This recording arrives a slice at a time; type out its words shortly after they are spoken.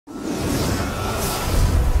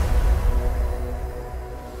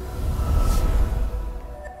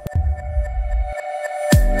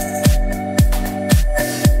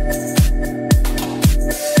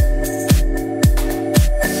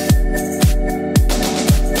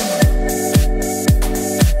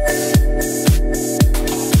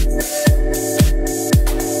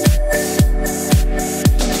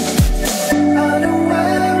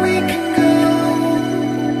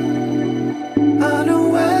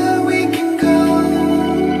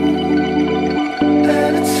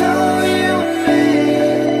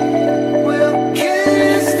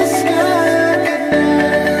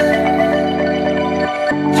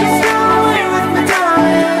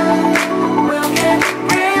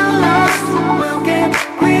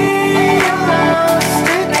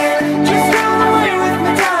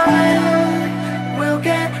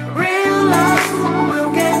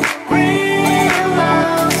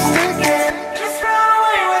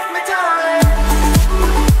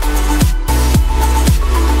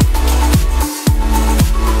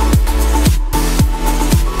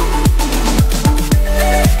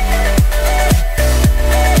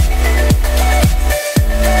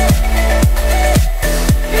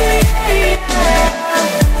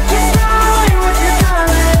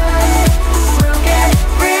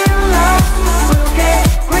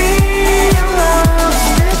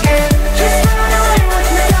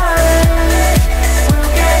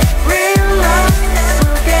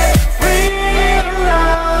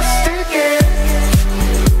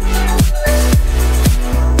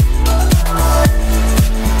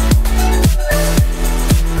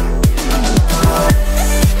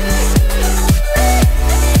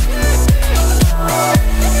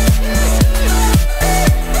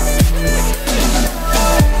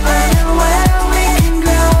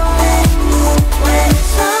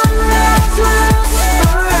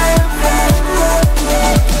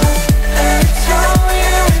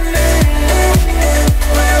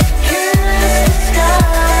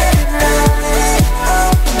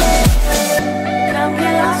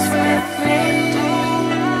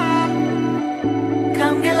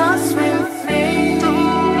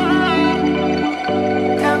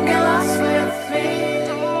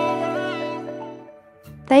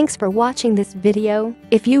Thanks for watching this video.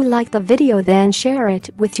 If you like the video then share it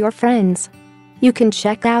with your friends. You can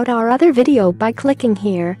check out our other video by clicking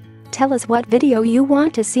here. Tell us what video you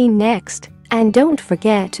want to see next. And don't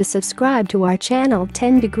forget to subscribe to our channel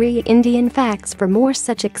 10 Degree Indian Facts for more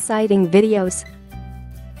such exciting videos.